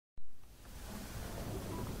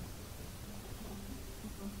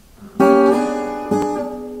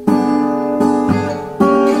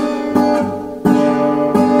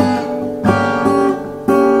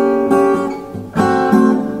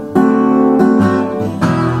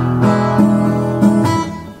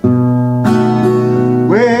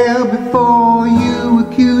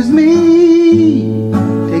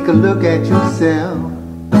look at yourself.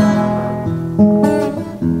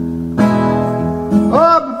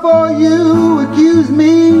 Oh, before you accuse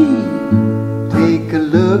me, take a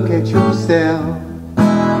look at yourself.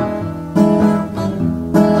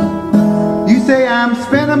 You say I'm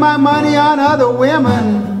spending my money on other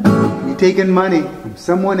women. You're taking money from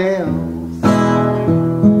someone else.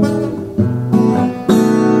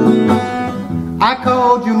 I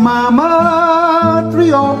called your mama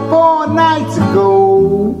 3 or 4 nights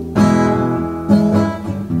ago.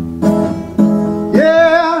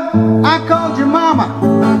 Yeah, I called your mama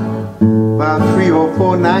about 3 or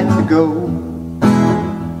 4 nights ago.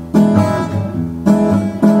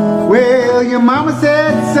 Well, your mama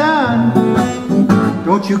said, son,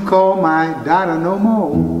 don't you call my daughter no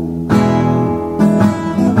more.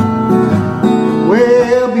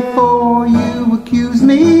 Well, before you accuse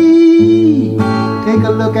me, take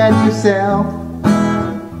a look at yourself.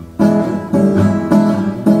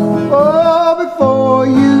 Oh, before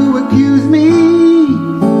you accuse me,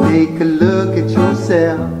 take a look at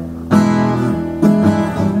yourself.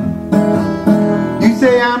 You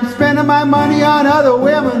say I'm spending my money on other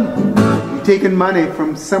women. You're taking money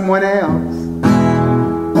from someone else.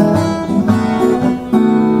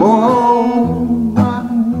 Oh,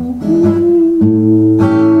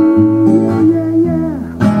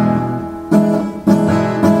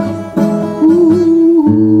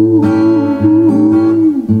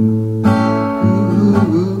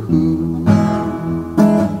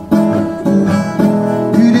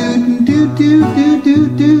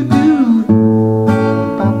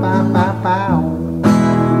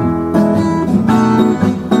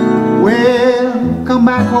 come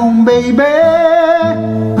back home, baby.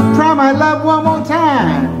 Try my love one more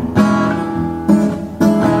time.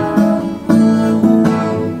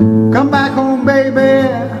 Come back home, baby.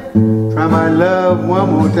 Try my love one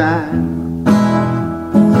more time.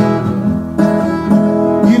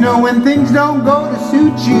 You know, when things don't go to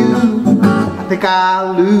suit you, I think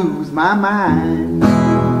I'll lose my mind.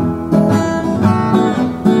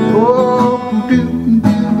 Oh,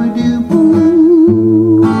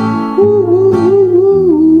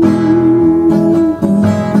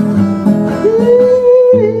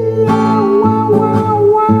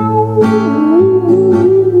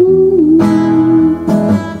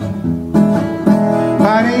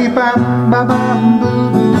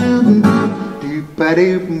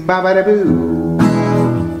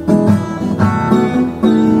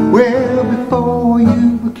 well, before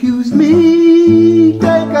you accuse me,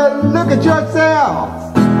 take a look at yourself.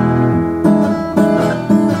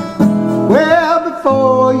 Well,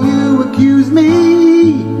 before you accuse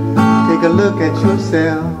me, take a look at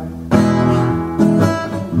yourself.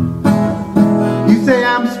 You say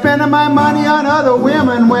I'm spending my money on other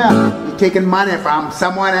women. Well, you're taking money from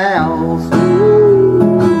someone else. Ooh.